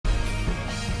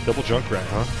Double Junkrat,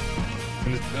 huh?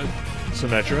 And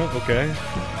Symmetra, okay.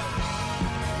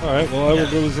 Alright, well I will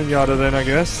go with Zenyatta then, I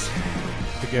guess.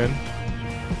 Again.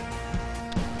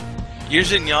 You're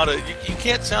Zenyatta. You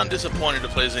can't sound disappointed to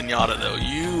play Zenyatta, though.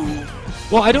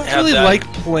 Well, I don't really like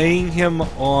playing him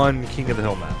on King of the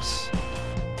Hill maps.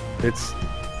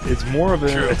 It's more of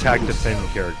an attack-defend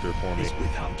character for me.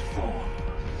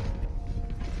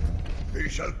 We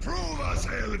shall prove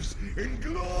ourselves in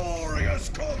glorious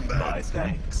combat. My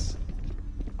thanks.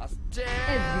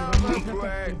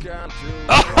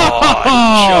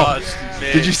 Oh, just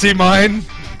missed. Did you see mine?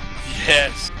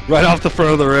 Yes. Right off the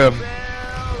front of the rim.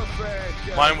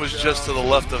 Mine was just to the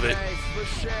left of it.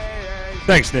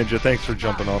 Thanks, Ninja. Thanks for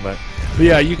jumping on that. But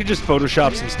yeah, you can just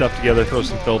Photoshop some stuff together, throw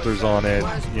some filters on it,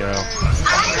 you know,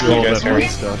 do all that fun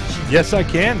stuff. Yes, I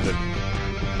can.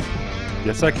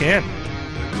 Yes, I can.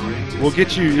 We'll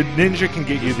get you. Ninja can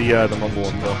get you the mumble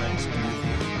info.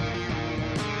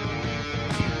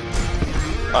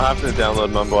 I'll have to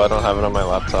download Mumble. I don't have it on my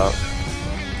laptop.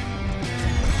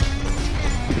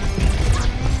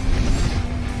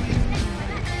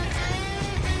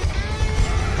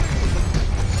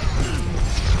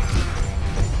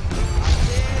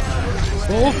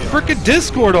 Oh, frickin'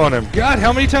 Discord on him! God,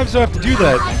 how many times do I have to do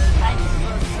that?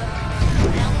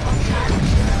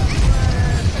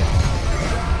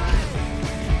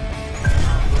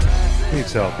 Who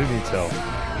needs help? Who needs help?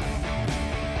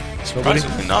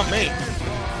 Surprisingly, not me.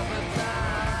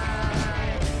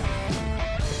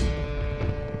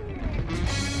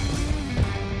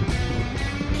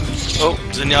 Oh,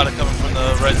 Zenyatta coming from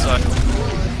the right side.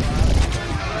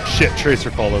 Shit,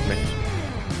 Tracer followed me.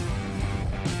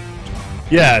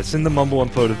 Yeah, it's in the mumble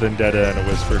info to Vendetta and a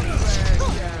whisper.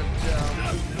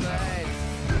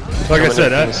 Like I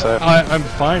said, I'm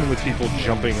fine with people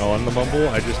jumping on the mumble.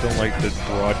 I just don't like to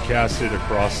broadcast it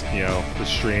across, you know, the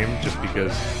stream, just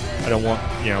because I don't want,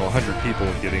 you know, 100 people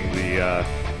getting the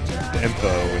info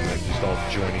and then just all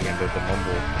joining into the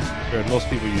mumble. Most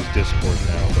people use Discord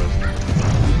now, but...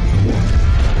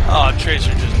 Oh,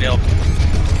 Tracer just nailed me.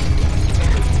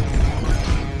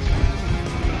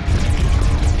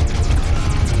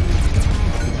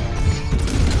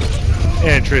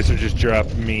 And Tracer just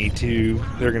dropped me too.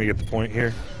 They're gonna get the point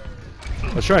here.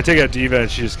 I was trying to take out D.Va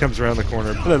and she just comes around the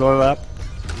corner. Blah, blah, blah.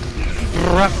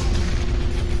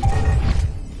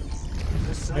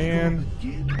 Man.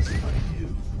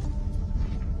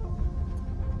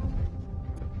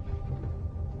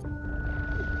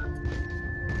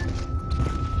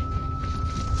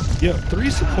 Yeah, 3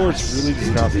 supports really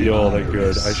does not feel all that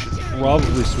good. I should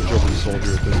probably switch over to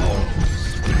Soldier at this point.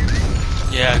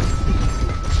 Yeah.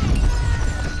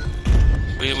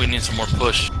 We need some more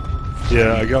push.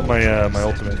 Yeah, I got my my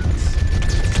ultimate.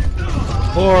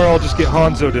 Or I'll just get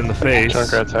Hanzo'd in the face.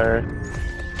 Junkrat's higher.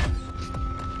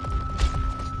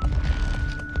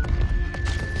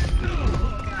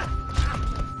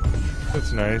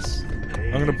 That's nice.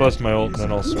 I'm gonna bust my ult and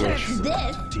then I'll switch.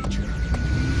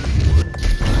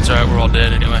 It's alright, we're all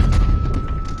dead anyway.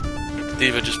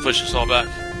 D.Va just pushed us all back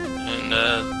and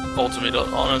ultimate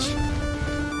on us.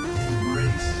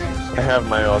 I have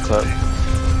my ult up.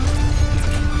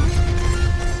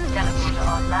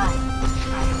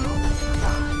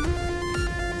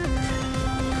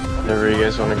 Whenever you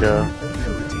guys want to go.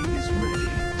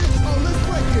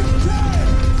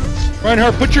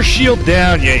 Reinhardt, put your shield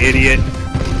down, you idiot.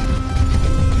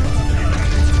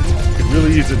 Could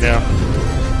really use it now.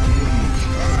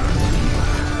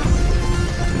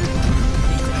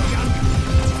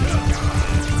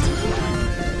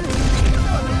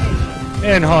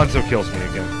 And Hanzo kills me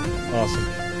again. Awesome.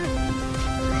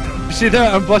 You see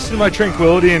that? I'm busting my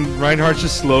tranquility and Reinhardt's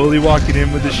just slowly walking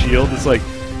in with the shield. It's like,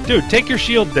 dude, take your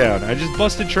shield down. I just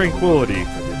busted tranquility.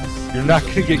 You're not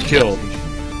gonna get killed.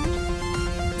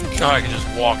 Now I can just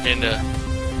walk into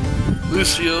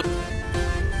Lucio.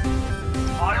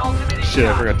 Shit,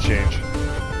 I forgot to change.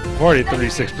 I'm already at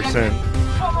 36%.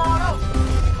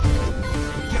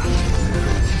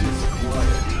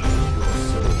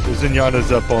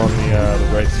 Zenyatta's up on the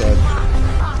right side.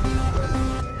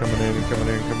 Coming in and coming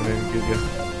in and coming in and get you.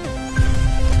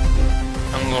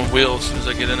 I'm gonna wheel as soon as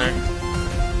I get in there.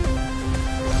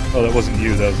 Oh, that wasn't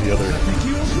you, that was the other.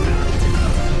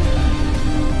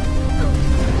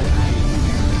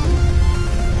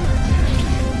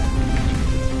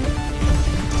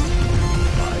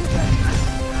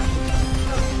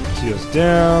 Teo's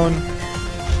down.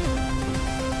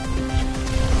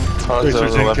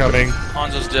 Tracer's incoming.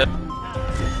 Hanzo's dead.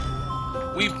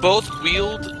 We both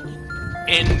wheeled,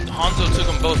 and Hanzo took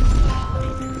them both.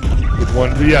 With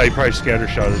one, yeah, he probably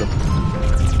scattershotted him.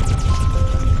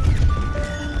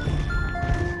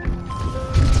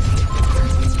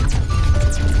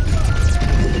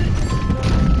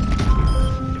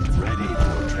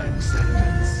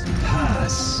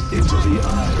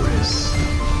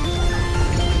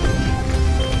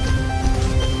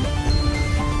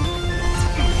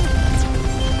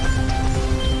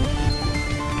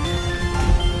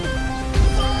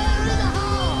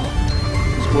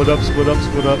 split up, split up,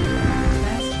 split up.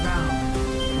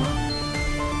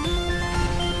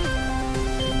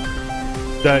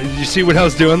 Did you see what I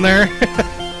was doing there?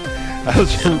 I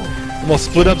was almost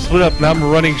split up, now I'm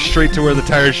running straight to where the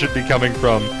tires should be coming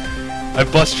from. I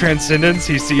bust Transcendence,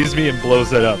 he sees me and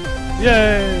blows it up.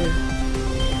 Yay!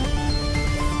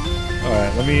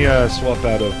 Alright, let me swap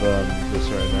out of this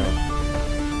right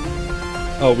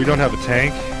now. Oh, we don't have a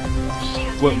tank?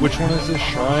 Which one is this?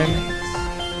 Shrine?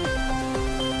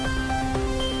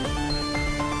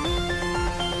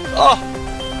 Oh!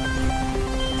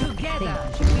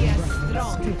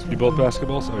 You both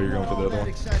basketballs? Oh, you're going for the other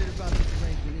one.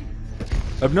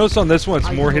 I've noticed on this one, it's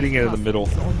more hitting it in the middle.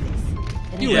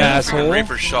 You asshole!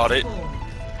 Reaper shot it.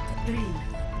 3,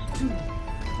 2,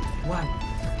 1.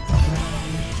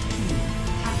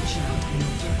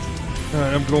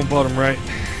 Alright, I'm going bottom right.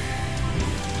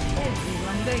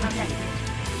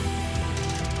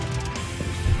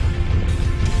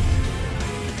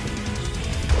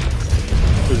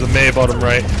 There's a May bottom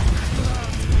right.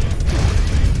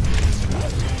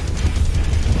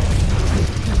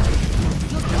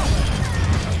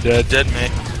 Dead. Dead May.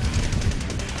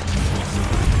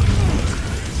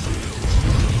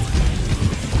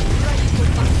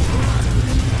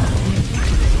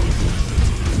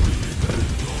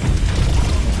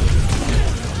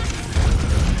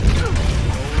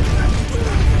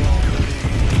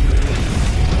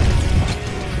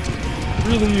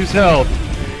 Really use health.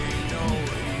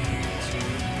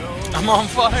 I'm on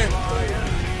fire.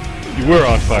 You were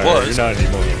on fire. Was. You're not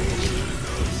anymore.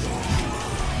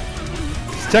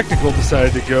 Technical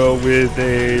decided to go with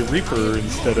a Reaper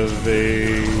instead of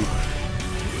a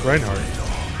Reinhardt.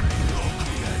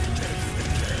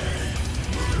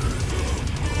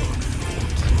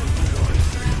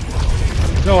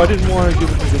 No, I didn't want to give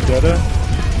it to Vendetta.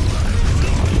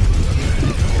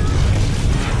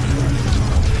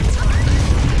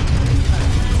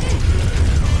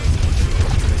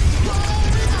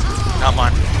 Not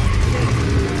mine.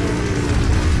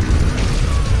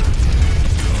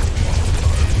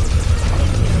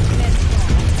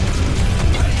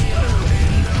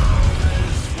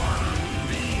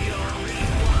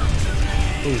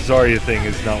 The Zarya thing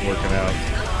is not working out.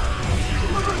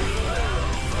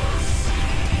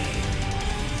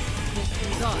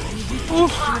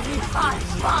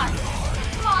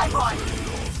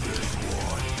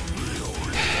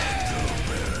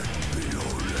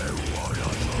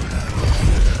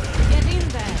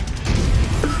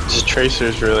 This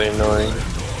Tracer's really annoying.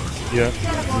 Yeah.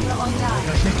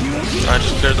 I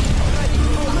just cleared the.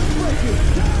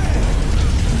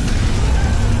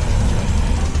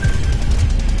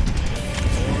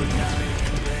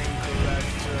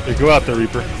 Hey, go out there,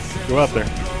 Reaper. Go out there.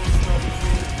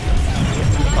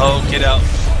 Oh, get out.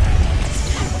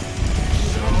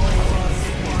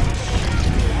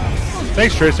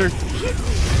 Thanks, Tracer.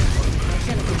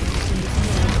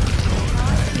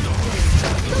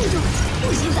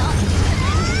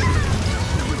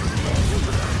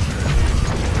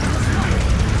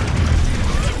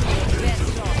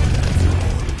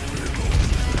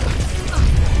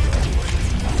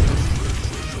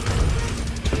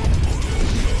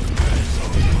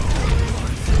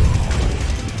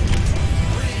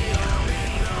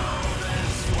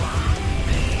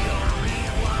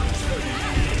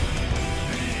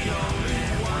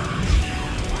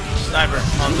 Sniper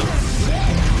on the.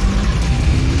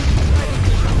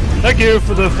 Thank you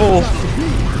for the full.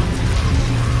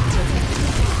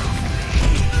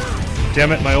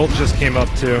 Damn it, my ult just came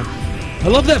up too. I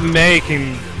love that Mei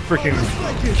can freaking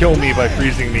kill me by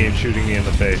freezing me and shooting me in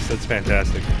the face. That's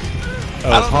fantastic.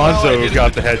 Oh, Hanzo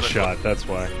got the headshot, that's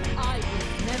why.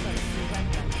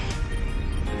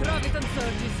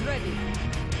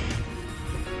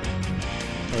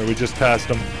 Alright, we just passed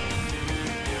him.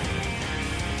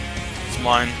 It's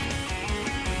mine.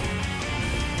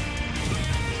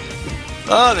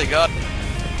 Oh, they got it.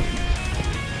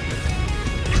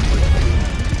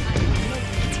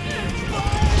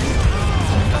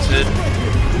 That's it.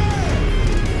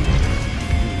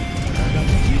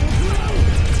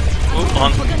 Oh,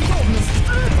 on.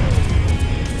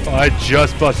 Oh, I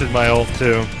just busted my ult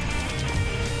too.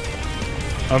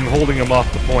 I'm holding him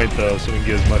off the point though, so we can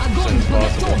get as much percent as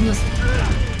possible.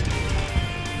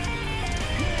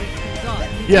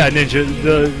 Yeah, Ninja,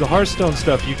 the Hearthstone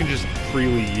stuff you can just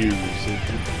freely use.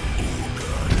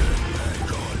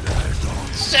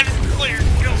 7 clear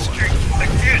kill streak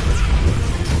again.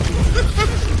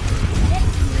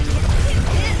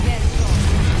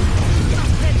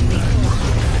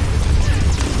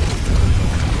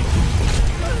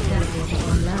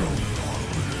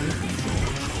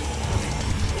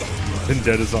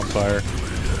 Vendetta is on fire.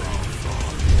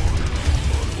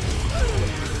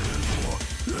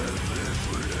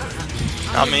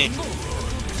 Not me.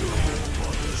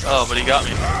 Oh, but he got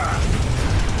me.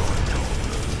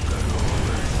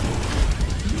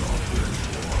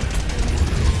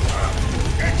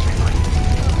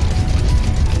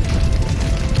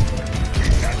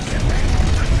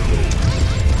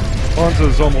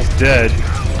 Bonzo's almost dead.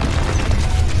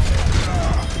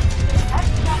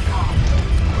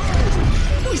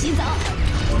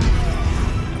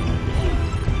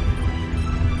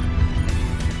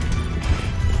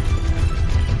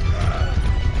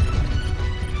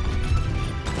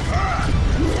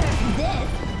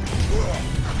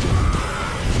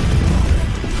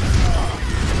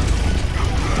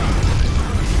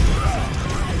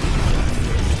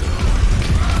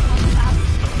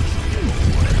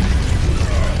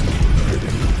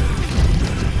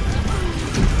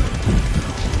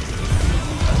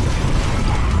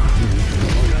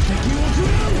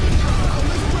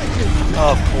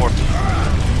 Oh, poor.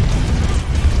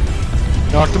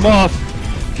 Knocked him off.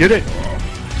 Get it.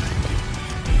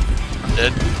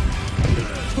 Dead.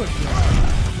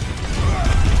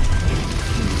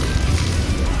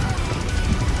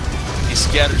 He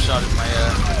scattershotted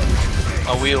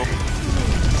my wheel.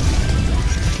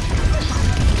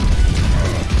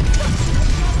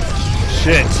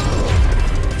 Shit.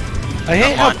 I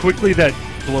hate how quickly that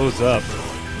blows up.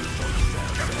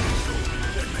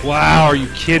 Wow, are you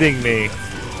kidding me?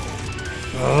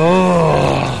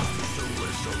 Oh.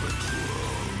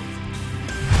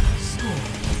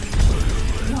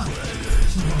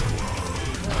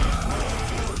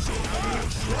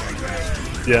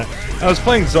 Yeah, I was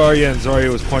playing Zarya, and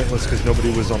Zarya was pointless because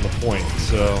nobody was on the point,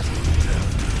 so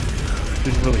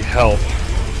didn't really help.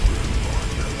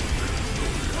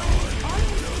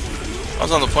 I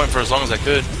was on the point for as long as I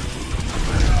could.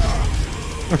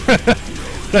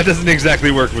 That doesn't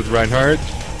exactly work with Reinhardt.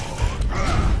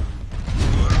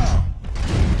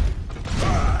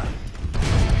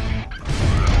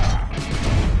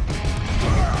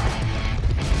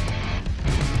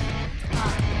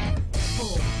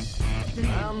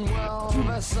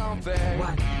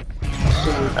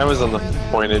 I was on the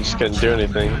point, I just couldn't do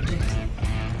anything.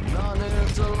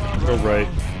 Go right.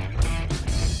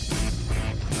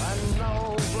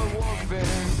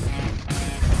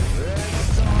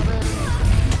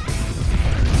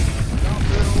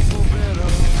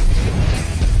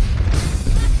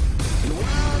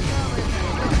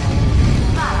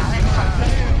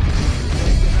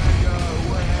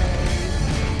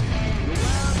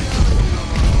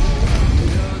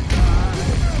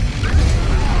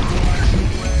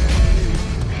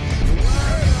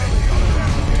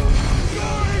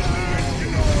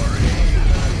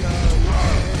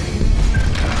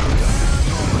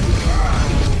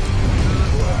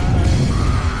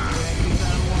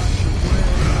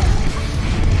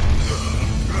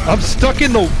 I'm stuck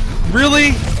in the...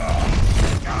 Really?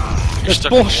 That's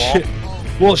bullshit.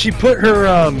 Well, she put her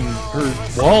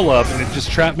her wall up, and it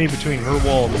just trapped me between her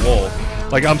wall and the wall.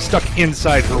 Like, I'm stuck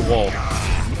inside her wall.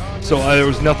 So there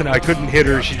was nothing... I couldn't hit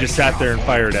her. She just sat there and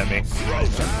fired at me.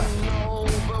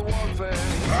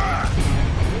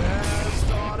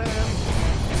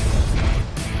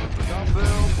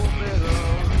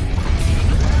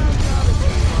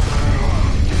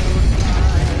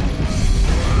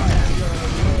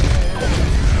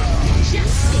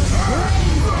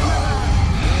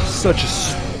 Such a...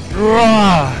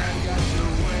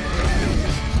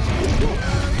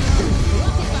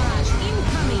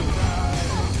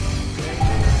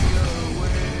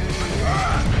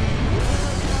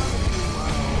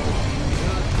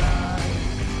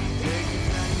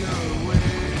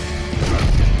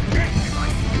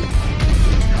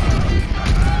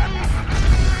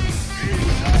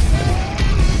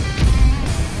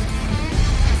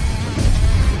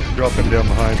 Drop him down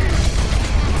behind.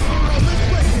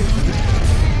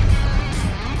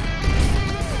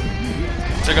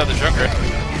 Took out the junker.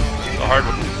 The hard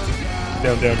one.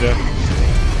 Down, down, down.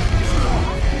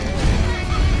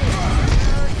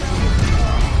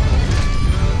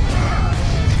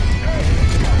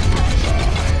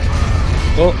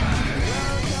 Oh.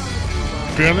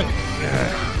 Damn it.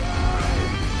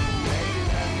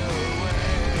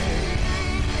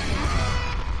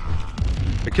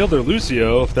 I killed their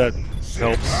Lucio, if that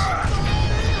helps.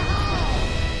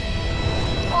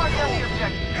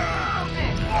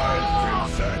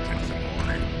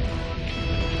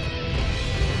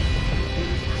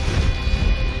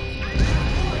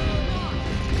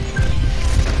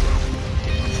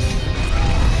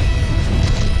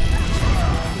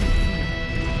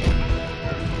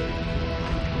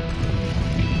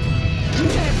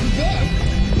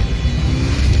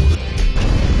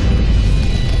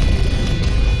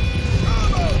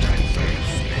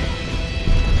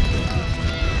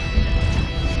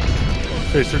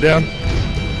 Tracer down.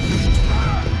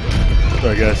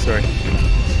 Sorry guys, sorry.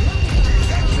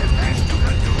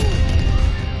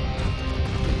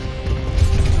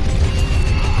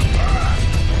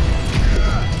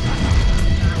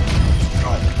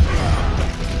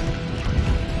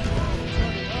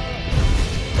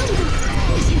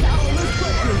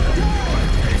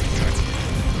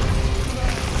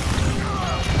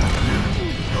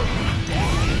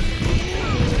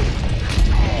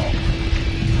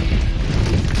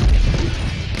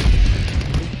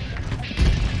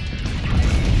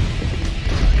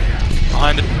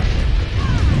 Behind it.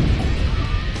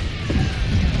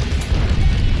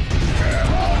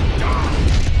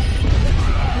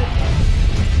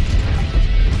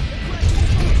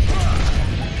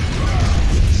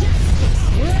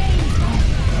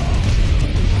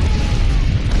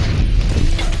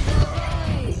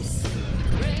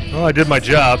 Well, I did my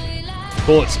job.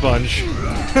 Bullet sponge.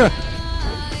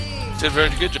 Did a very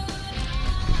good job.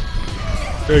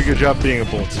 Very good job being a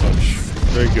bullet sponge.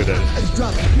 Very good at it.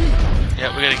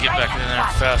 Yeah, we gotta get back in there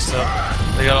fast though.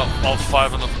 They got all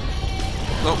 5 of them.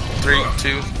 Oh, 3,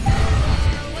 2.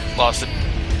 Lost it.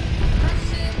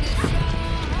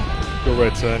 Go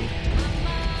right side.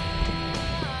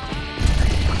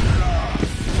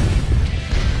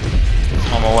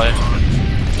 On my way.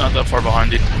 Not that far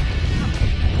behind you.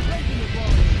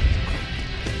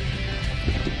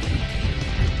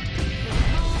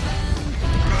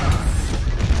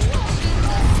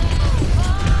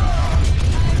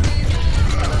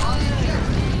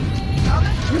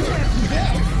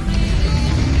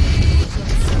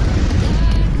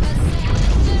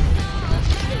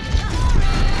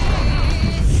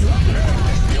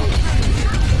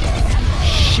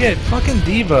 Shit, fucking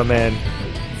Diva, man.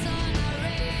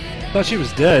 Thought she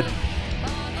was dead.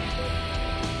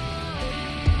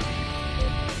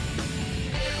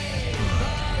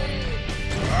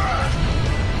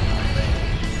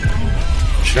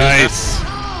 Nice.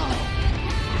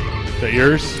 Is that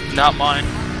yours? Not mine.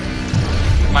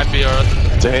 Might be our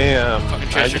Damn. fucking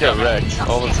I Tracer get coming. wrecked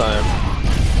all the time.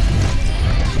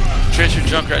 Tracer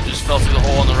Junkrat just fell through the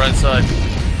hole on the right side.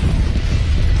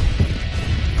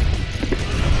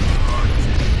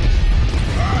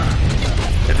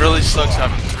 It really sucks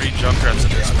having 3 Junkrats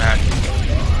in this match.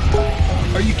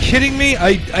 Are you kidding me?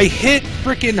 I hit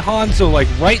frickin' Hanzo like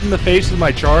right in the face with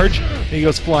my charge, and he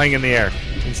goes flying in the air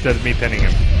instead of me pinning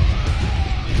him.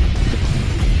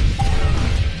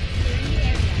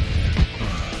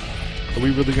 Are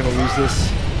we really gonna lose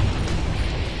this?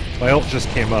 My ult just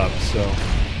came up, so.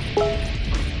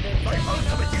 My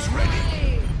ultimate is ready.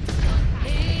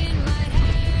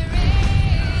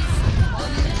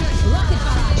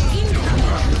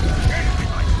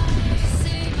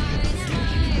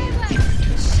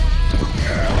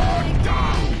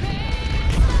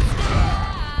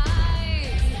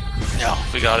 Yeah,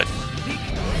 we got it.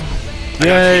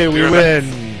 Yay, we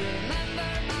win!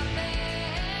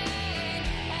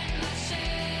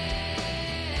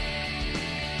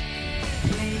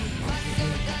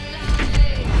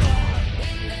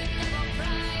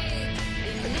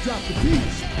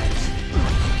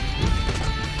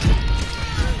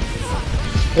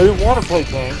 I didn't want to play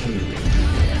tank.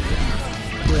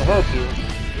 I had to.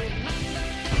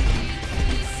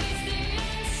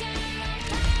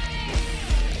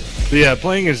 But yeah,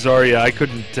 playing as Zarya, I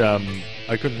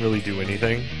couldn't really do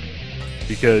anything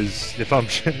because if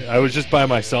I was just by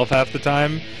myself half the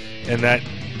time, and that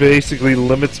basically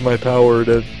limits my power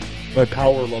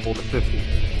level to 50.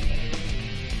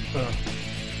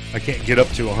 I can't get up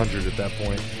to 100 at that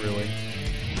point, really.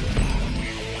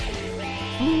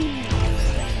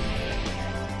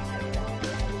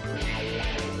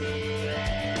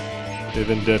 Hey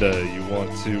Vendetta, you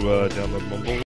want to download Mumble?